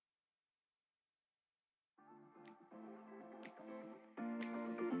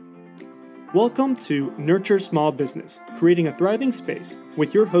Welcome to Nurture Small Business, Creating a Thriving Space,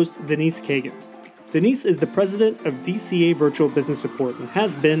 with your host, Denise Kagan. Denise is the president of DCA Virtual Business Support and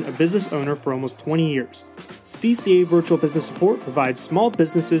has been a business owner for almost 20 years. DCA Virtual Business Support provides small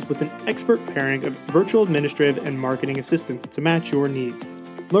businesses with an expert pairing of virtual administrative and marketing assistance to match your needs.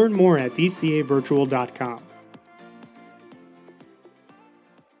 Learn more at dcavirtual.com.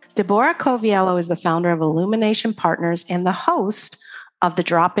 Deborah Coviello is the founder of Illumination Partners and the host of the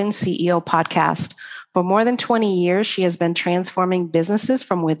Drop-In CEO podcast. For more than 20 years, she has been transforming businesses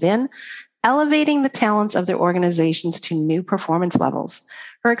from within, elevating the talents of their organizations to new performance levels.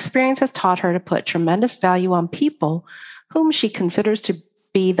 Her experience has taught her to put tremendous value on people whom she considers to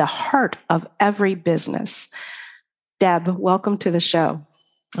be the heart of every business. Deb, welcome to the show.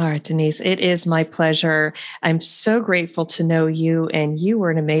 All right, Denise, it is my pleasure. I'm so grateful to know you, and you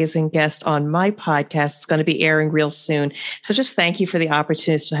were an amazing guest on my podcast. It's going to be airing real soon. So just thank you for the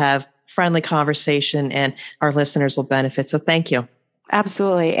opportunity to have friendly conversation, and our listeners will benefit. So thank you.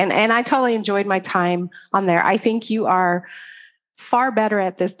 Absolutely. And I totally enjoyed my time on there. I think you are far better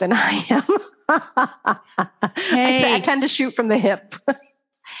at this than I am. Hey. I tend to shoot from the hip.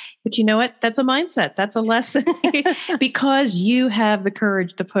 But you know what? That's a mindset. That's a lesson because you have the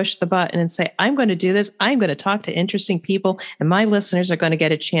courage to push the button and say, I'm going to do this. I'm going to talk to interesting people and my listeners are going to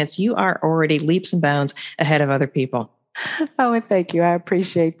get a chance. You are already leaps and bounds ahead of other people. Oh, thank you. I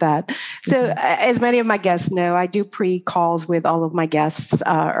appreciate that. So as many of my guests know, I do pre-calls with all of my guests,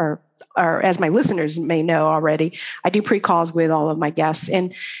 or as my listeners may know already, I do pre-calls with all of my guests.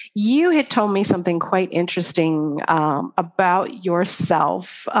 And you had told me something quite interesting about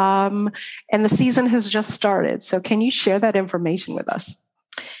yourself. And the season has just started. So can you share that information with us?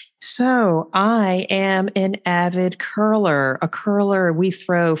 So I am an avid curler. A curler, we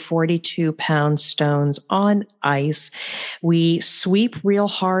throw 42-pound stones on ice. We sweep real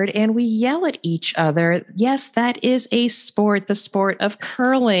hard and we yell at each other. Yes, that is a sport, the sport of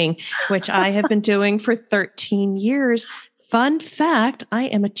curling, which I have been doing for 13 years. Fun fact, I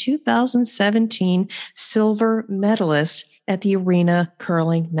am a 2017 silver medalist at the arena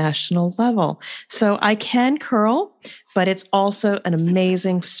curling national level. So I can curl, but it's also an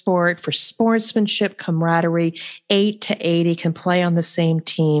amazing sport for sportsmanship, camaraderie. 8 to 80 can play on the same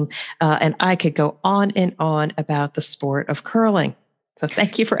team. And I could go on and on about the sport of curling. So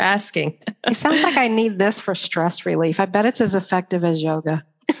thank you for asking. It sounds like I need this for stress relief. I bet it's as effective as yoga.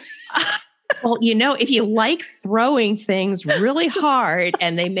 Well, you know, if you like throwing things really hard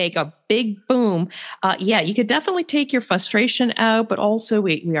and they make a big boom, you could definitely take your frustration out, but also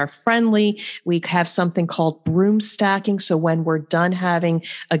we are friendly. We have something called broom stacking. So when we're done having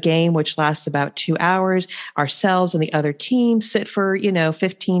a game, which lasts about 2 hours, ourselves and the other team sit for,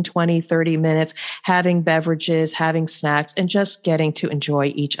 15, 20, 30 minutes, having beverages, having snacks, and just getting to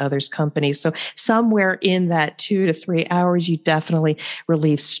enjoy each other's company. So somewhere in that 2 to 3 hours, you definitely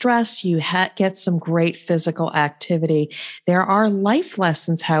relieve stress. You get some great physical activity. There are life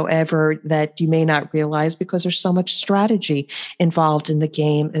lessons, however, that you may not realize because there's so much strategy involved in the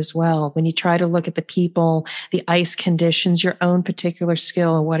game as well. When you try to look at the people, the ice conditions, your own particular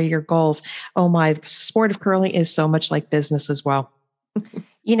skill, and what are your goals? Oh my, the sport of curling is so much like business as well.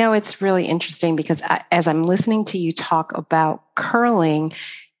 It's really interesting because as I'm listening to you talk about curling,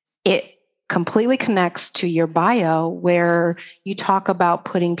 it completely connects to your bio where you talk about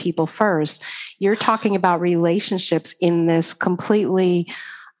putting people first. You're talking about relationships in this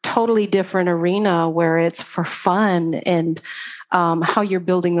totally different arena where it's for fun and how you're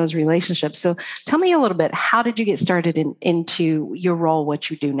building those relationships. So tell me a little bit, how did you get started into your role, what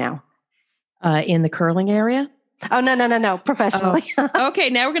you do now? In the curling area? Oh, no, professionally. Okay,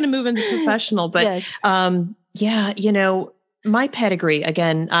 now we're going to move into professional. But yes. My pedigree,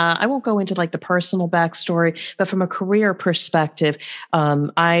 again, I won't go into like the personal backstory, but from a career perspective,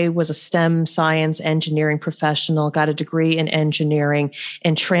 I was a STEM science engineering professional, got a degree in engineering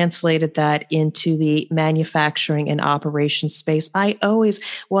and translated that into the manufacturing and operations space. I always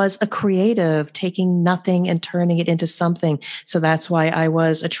was a creative, taking nothing and turning it into something. So that's why I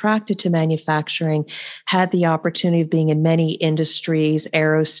was attracted to manufacturing, had the opportunity of being in many industries,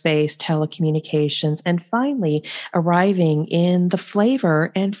 aerospace, telecommunications, and finally arriving in the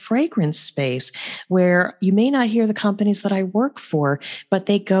flavor and fragrance space where you may not hear the companies that I work for, but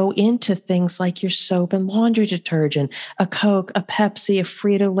they go into things like your soap and laundry detergent, a Coke, a Pepsi, a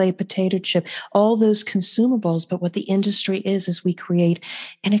Frito-Lay potato chip, all those consumables. But what the industry is we create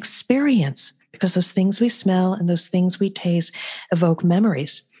an experience because those things we smell and those things we taste evoke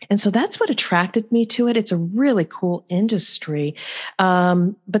memories. And so that's what attracted me to it. It's a really cool industry.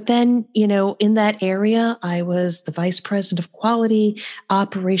 But then, in that area, I was the vice president of quality,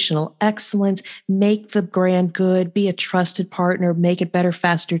 operational excellence, make the brand good, be a trusted partner, make it better,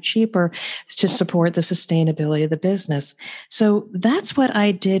 faster, cheaper to support the sustainability of the business. So that's what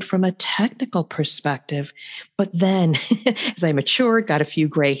I did from a technical perspective. But then as I matured, got a few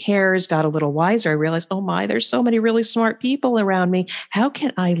gray hairs, got a little wiser, I realized, oh my, there's so many really smart people around me. How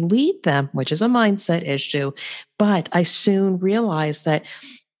can I lead them? Which is a mindset issue. But I soon realized that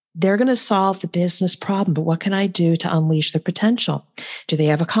they're going to solve the business problem, but what can I do to unleash their potential? Do they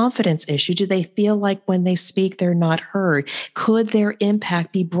have a confidence issue? Do they feel like when they speak, they're not heard? Could their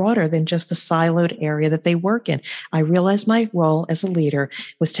impact be broader than just the siloed area that they work in? I realized my role as a leader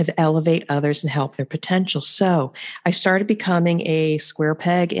was to elevate others and help their potential. So I started becoming a square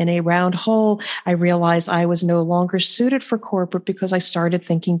peg in a round hole. I realized I was no longer suited for corporate because I started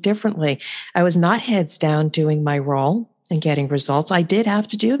thinking differently. I was not heads down doing my role and getting results. I did have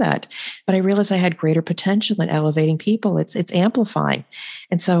to do that, but I realized I had greater potential in elevating people. It's amplifying.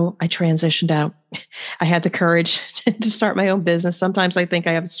 And so I transitioned out. I had the courage to start my own business. Sometimes I think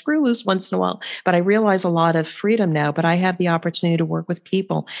I have a screw loose once in a while, but I realize a lot of freedom now, but I have the opportunity to work with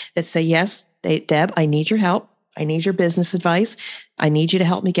people that say, yes, Deb, I need your help. I need your business advice. I need you to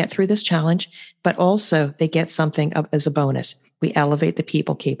help me get through this challenge, but also they get something as a bonus. We elevate the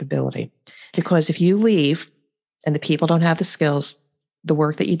people capability, because if you leave and the people don't have the skills, the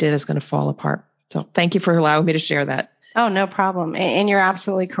work that you did is going to fall apart. So thank you for allowing me to share that. Oh, no problem. And you're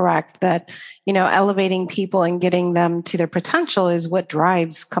absolutely correct that, elevating people and getting them to their potential is what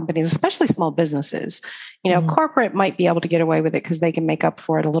drives companies, especially small businesses. Corporate might be able to get away with it because they can make up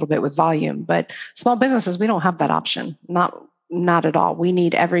for it a little bit with volume, but small businesses, we don't have that option. Not at all. We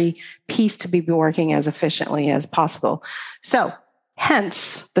need every piece to be working as efficiently as possible. So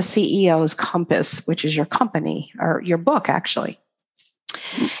hence the CEO's Compass, which is your company or your book, actually.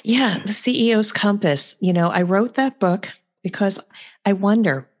 Yeah, the CEO's Compass. I wrote that book because I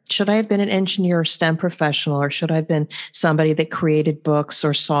wonder, should I have been an engineer or STEM professional, or should I have been somebody that created books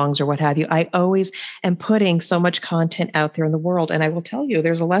or songs or what have you? I always am putting so much content out there in the world. And I will tell you,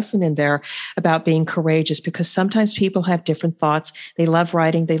 there's a lesson in there about being courageous, because sometimes people have different thoughts. They love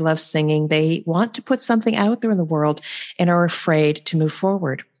writing. They love singing. They want to put something out there in the world and are afraid to move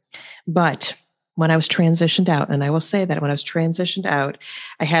forward. But when I was transitioned out, and I will say that when I was transitioned out,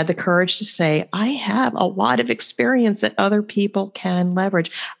 I had the courage to say, I have a lot of experience that other people can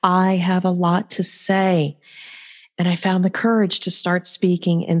leverage. I have a lot to say. And I found the courage to start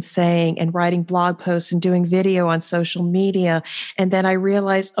speaking and saying and writing blog posts and doing video on social media. And then I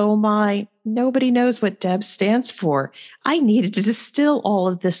realized, oh my, nobody knows what Deb stands for. I needed to distill all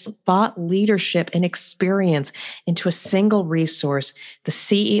of this thought leadership and experience into a single resource, the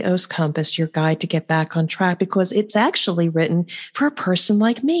CEO's Compass, your guide to get back on track, because it's actually written for a person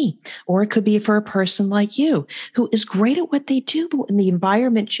like me, or it could be for a person like you who is great at what they do, but when the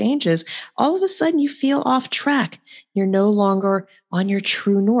environment changes, all of a sudden you feel off track. You're no longer on your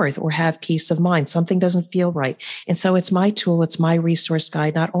true north or have peace of mind. Something doesn't feel right. And so it's my tool, it's my resource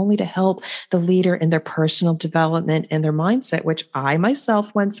guide, not only to help the leader in their personal development and their mindset, which I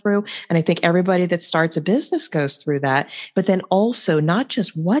myself went through. And I think everybody that starts a business goes through that, but then also not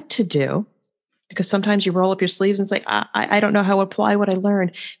just what to do, because sometimes you roll up your sleeves and say, I don't know how to apply what I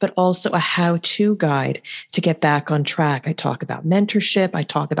learned, but also a how-to guide to get back on track. I talk about mentorship. I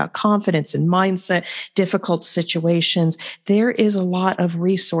talk about confidence and mindset, difficult situations. There is a lot of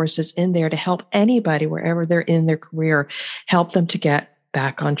resources in there to help anybody wherever they're in their career, help them to get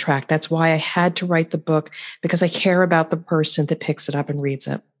back on track. That's why I had to write the book, because I care about the person that picks it up and reads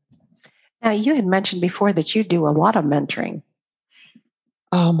it. Now, you had mentioned before that you do a lot of mentoring.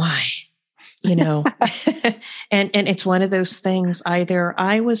 Oh my. And it's one of those things, either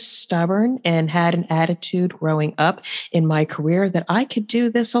I was stubborn and had an attitude growing up in my career that I could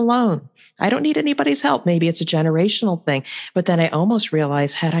do this alone. I don't need anybody's help. Maybe it's a generational thing. But then I almost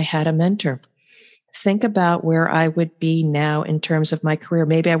realized, had I had a mentor, think about where I would be now in terms of my career.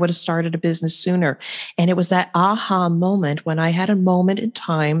 Maybe I would have started a business sooner. And it was that aha moment when I had a moment in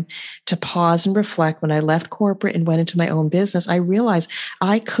time to pause and reflect. When I left corporate and went into my own business, I realized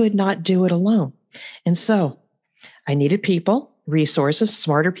I could not do it alone. And so I needed people, resources,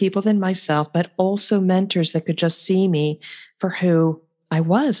 smarter people than myself, but also mentors that could just see me for who I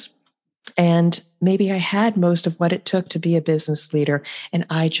was. And maybe I had most of what it took to be a business leader, and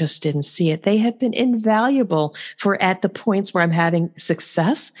I just didn't see it. They have been invaluable for at the points where I'm having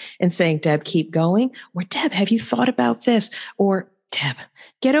success and saying, Deb, keep going. Or Deb, have you thought about this? Or Deb,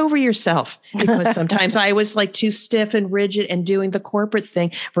 get over yourself. Because sometimes I was like too stiff and rigid and doing the corporate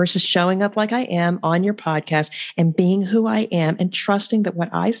thing versus showing up like I am on your podcast and being who I am and trusting that what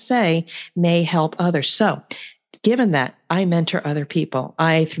I say may help others. So given that, I mentor other people.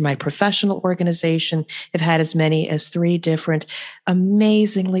 I, through my professional organization, have had as many as 3 different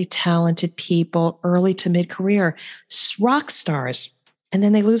amazingly talented people, early to mid-career, rock stars, and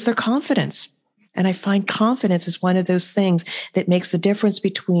then they lose their confidence. And I find confidence is one of those things that makes the difference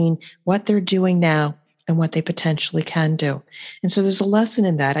between what they're doing now and what they potentially can do. And so there's a lesson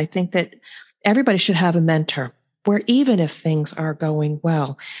in that. I think that everybody should have a mentor, where even if things are going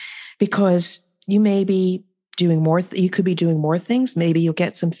well, because you may be doing more, you could be doing more things. Maybe you'll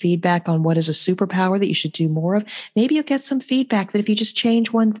get some feedback on what is a superpower that you should do more of. Maybe you'll get some feedback that if you just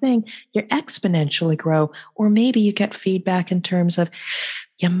change one thing, you exponentially grow. Or maybe you get feedback in terms of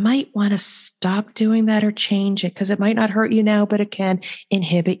you might want to stop doing that or change it because it might not hurt you now, but it can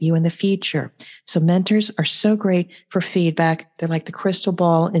inhibit you in the future. So mentors are so great for feedback. They're like the crystal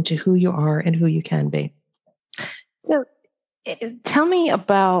ball into who you are and who you can be. So tell me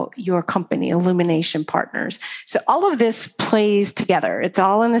about your company, Illumination Partners. So all of this plays together. It's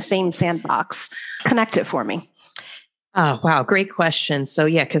all in the same sandbox. Connect it for me. Oh, wow. Great question. So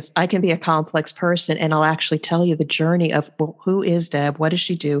yeah, because I can be a complex person and I'll actually tell you the journey of, well, who is Deb? What does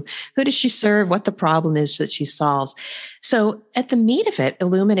she do? Who does she serve? What the problem is that she solves? So at the meat of it,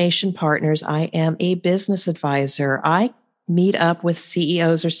 Illumination Partners, I am a business advisor. I meet up with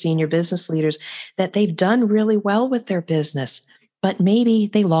CEOs or senior business leaders that they've done really well with their business, but maybe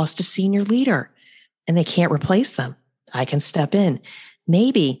they lost a senior leader and they can't replace them. I can step in.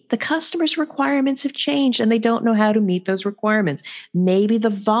 Maybe the customer's requirements have changed and they don't know how to meet those requirements. Maybe the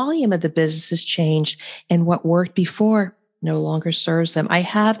volume of the business has changed and what worked before no longer serves them. I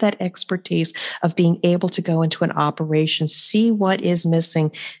have that expertise of being able to go into an operation, see what is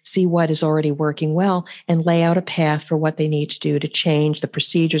missing, see what is already working well, and lay out a path for what they need to do to change the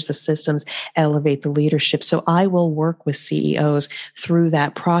procedures, the systems, elevate the leadership. So I will work with CEOs through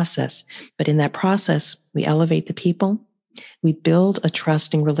that process. But in that process, we elevate the people. We build a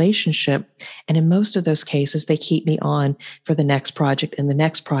trusting relationship. And in most of those cases, they keep me on for the next project and the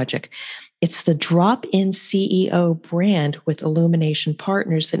next project. It's the drop-in CEO brand with Illumination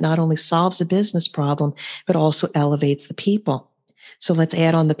Partners that not only solves a business problem, but also elevates the people. So let's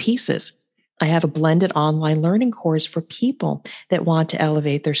add on the pieces. I have a blended online learning course for people that want to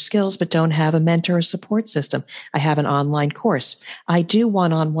elevate their skills but don't have a mentor or support system. I have an online course. I do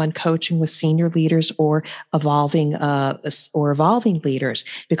one-on-one coaching with senior leaders or evolving leaders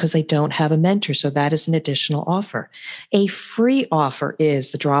because they don't have a mentor. So that is an additional offer. A free offer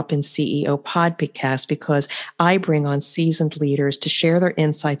is the Drop-In CEO podcast because I bring on seasoned leaders to share their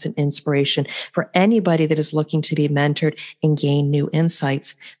insights and inspiration for anybody that is looking to be mentored and gain new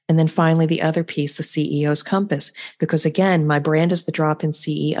insights. And then finally, the other piece, the CEO's compass, because again, my brand is the Drop-In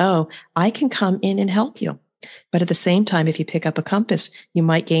CEO. I can come in and help you. But at the same time, if you pick up a compass, you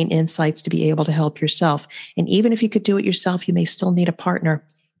might gain insights to be able to help yourself. And even if you could do it yourself, you may still need a partner.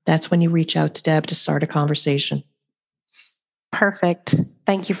 That's when you reach out to Deb to start a conversation. Perfect.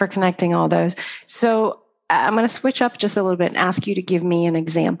 Thank you for connecting all those. So I'm going to switch up just a little bit and ask you to give me an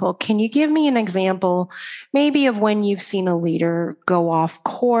example. Can you give me an example maybe of when you've seen a leader go off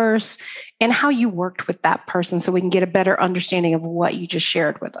course and how you worked with that person so we can get a better understanding of what you just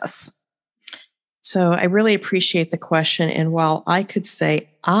shared with us? So I really appreciate the question. And while I could say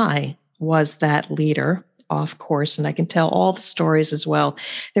I was that leader off course, and I can tell all the stories as well,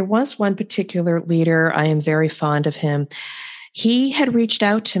 there was one particular leader. I am very fond of him. He had reached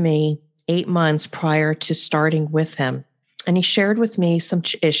out to me 8 months prior to starting with him. And he shared with me some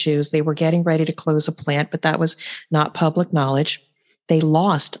issues. They were getting ready to close a plant, but that was not public knowledge. They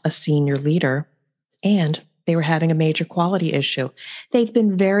lost a senior leader and they were having a major quality issue. They've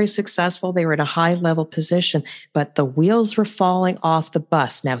been very successful. They were at a high level position, but the wheels were falling off the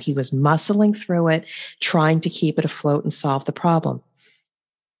bus. Now he was muscling through it, trying to keep it afloat and solve the problem.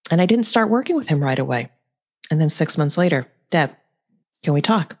 And I didn't start working with him right away. And then 6 months later, Deb, can we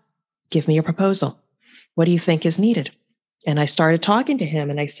talk? Give me a proposal. What do you think is needed? And I started talking to him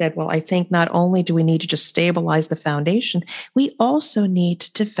and I said, well, I think not only do we need to just stabilize the foundation, we also need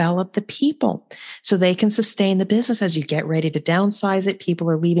to develop the people so they can sustain the business as you get ready to downsize it. People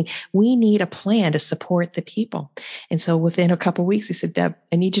are leaving. We need a plan to support the people. And so within a couple of weeks, he said, Deb,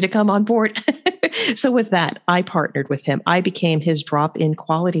 I need you to come on board. So with that, I partnered with him. I became his drop-in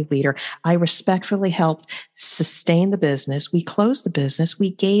quality leader. I respectfully helped sustain the business. We closed the business. We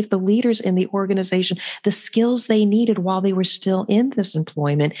gave the leaders in the organization the skills they needed while they were still in this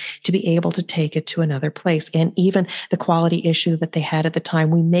employment to be able to take it to another place. And even the quality issue that they had at the time,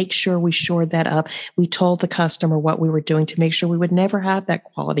 we make sure we shored that up. We told the customer what we were doing to make sure we would never have that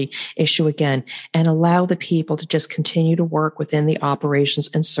quality issue again, and allow the people to just continue to work within the operations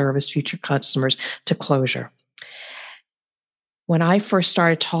and service future customers to closure. When I first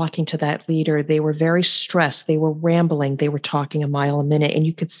started talking to that leader, they were very stressed. They were rambling. They were talking a mile a minute, and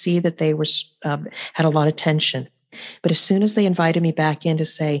you could see that they were had a lot of tension. But as soon as they invited me back in to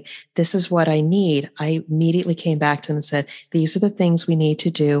say, this is what I need, I immediately came back to them and said, these are the things we need to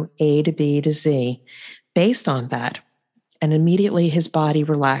do, A to B to Z, based on that. And immediately his body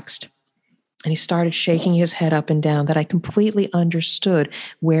relaxed. And he started shaking his head up and down, that I completely understood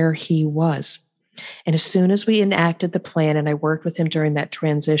where he was. And as soon as we enacted the plan and I worked with him during that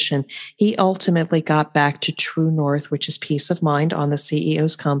transition, he ultimately got back to true north, which is peace of mind on the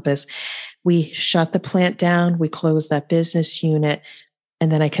CEO's compass. We shut the plant down. We closed that business unit.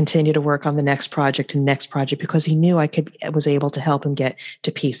 And then I continued to work on the next project and next project, because he knew I was able to help him get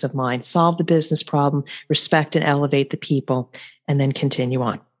to peace of mind, solve the business problem, respect and elevate the people, and then continue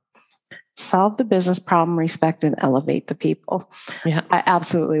on. Solve the business problem, respect and elevate the people. Yeah. I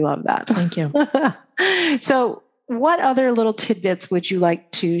absolutely love that. Thank you. So what other little tidbits would you like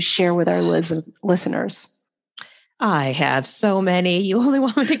to share with our listeners? I have so many. You only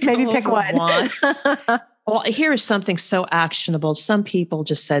want me to go Maybe pick one. Well, here is something so actionable. Some people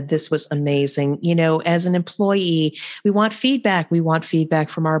just said this was amazing. You know, as an employee, we want feedback. We want feedback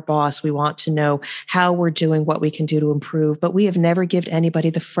from our boss. We want to know how we're doing, what we can do to improve, but we have never given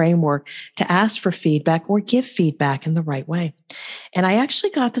anybody the framework to ask for feedback or give feedback in the right way. And I actually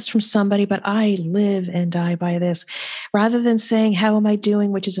got this from somebody, but I live and die by this. Rather than saying, how am I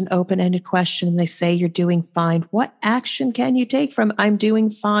doing, which is an open-ended question, and they say you're doing fine, what action can you take from I'm doing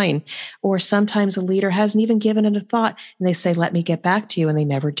fine? Or sometimes a leader hasn't even given it a thought and they say, let me get back to you, and they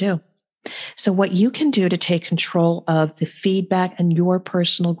never do. So what you can do to take control of the feedback and your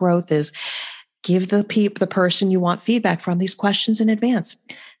personal growth is give the person you want feedback from these questions in advance.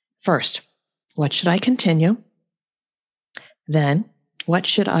 First, what should I continue? Then, what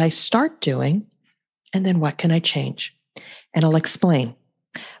should I start doing? And then what can I change? And I'll explain.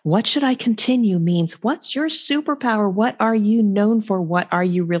 What should I continue means, what's your superpower? What are you known for? What are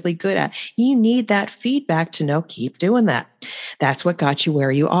you really good at? You need that feedback to know, keep doing that. That's what got you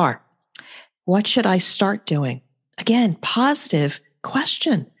where you are. What should I start doing? Again, positive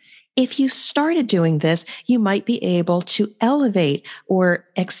question. If you started doing this, you might be able to elevate or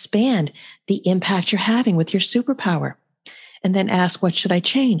expand the impact you're having with your superpower. And then ask, what should I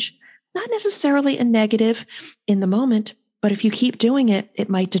change? Not necessarily a negative in the moment, but if you keep doing it, it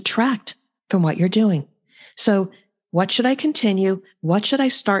might detract from what you're doing. So what should I continue? What should I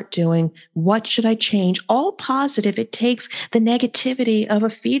start doing? What should I change? All positive. It takes the negativity of a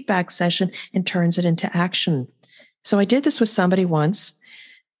feedback session and turns it into action. So I did this with somebody once.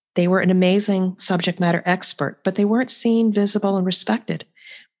 They were an amazing subject matter expert, but they weren't seen, visible, and respected.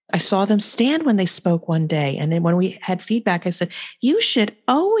 I saw them stand when they spoke one day. And then when we had feedback, I said, you should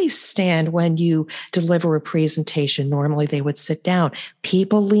always stand when you deliver a presentation. Normally they would sit down.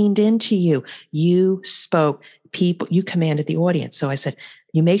 People leaned into you. You spoke. You commanded the audience. So I said,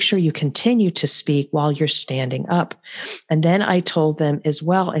 you make sure you continue to speak while you're standing up. And then I told them as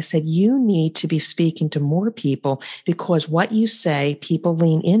well, I said, you need to be speaking to more people, because what you say, people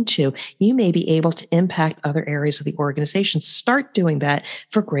lean into. You may be able to impact other areas of the organization. Start doing that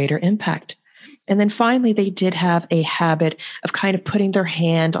for greater impact. And then finally, they did have a habit of kind of putting their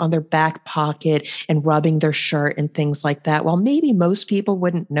hand on their back pocket and rubbing their shirt and things like that. While maybe most people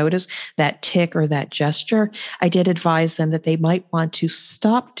wouldn't notice that tick or that gesture, I did advise them that they might want to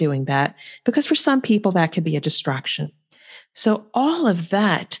stop doing that, because for some people that could be a distraction. So all of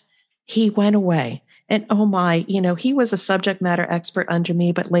that, he went away. And oh my, he was a subject matter expert under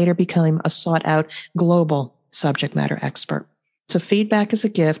me, but later became a sought out global subject matter expert. So feedback is a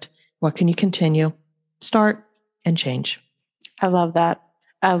gift. What can you continue? Start and change. I love that.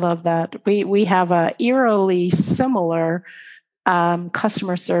 I love that. We have a eerily similar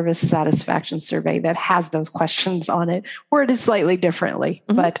customer service satisfaction survey that has those questions on it, worded slightly differently.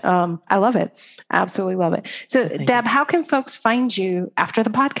 Mm-hmm. But I love it. Absolutely love it. So, Deb, how can folks find you after the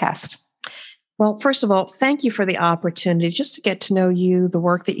podcast? Well, first of all, thank you for the opportunity just to get to know you, the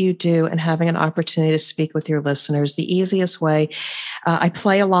work that you do, and having an opportunity to speak with your listeners. The easiest way, I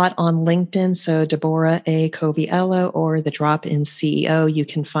play a lot on LinkedIn, so Deborah A. Coviello or The Drop-In CEO. You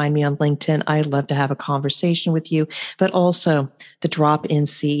can find me on LinkedIn. I'd love to have a conversation with you, but also the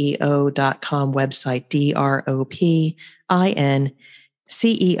dropinceo.com website,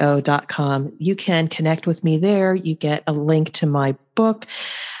 DROPINCEO.com. You can connect with me there. You get a link to my book,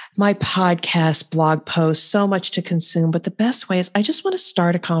 my podcast, blog posts, so much to consume. But the best way is I just want to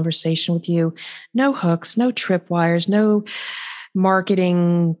start a conversation with you. No hooks, no tripwires, no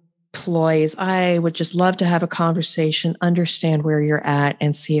marketing ploys. I would just love to have a conversation, understand where you're at,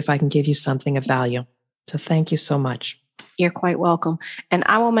 and see if I can give you something of value. So thank you so much. You're quite welcome. And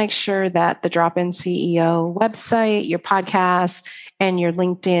I will make sure that the Drop-In CEO website, your podcast, and your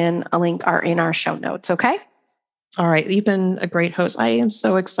LinkedIn link are in our show notes. Okay? All right. You've been a great host. I am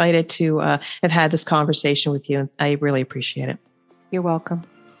so excited to have had this conversation with you. I really appreciate it. You're welcome.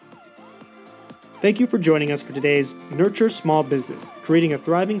 Thank you for joining us for today's Nurture Small Business, Creating a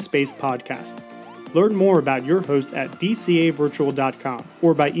Thriving Space podcast. Learn more about your host at dcavirtual.com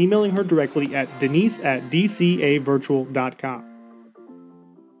or by emailing her directly at denise@dcavirtual.com.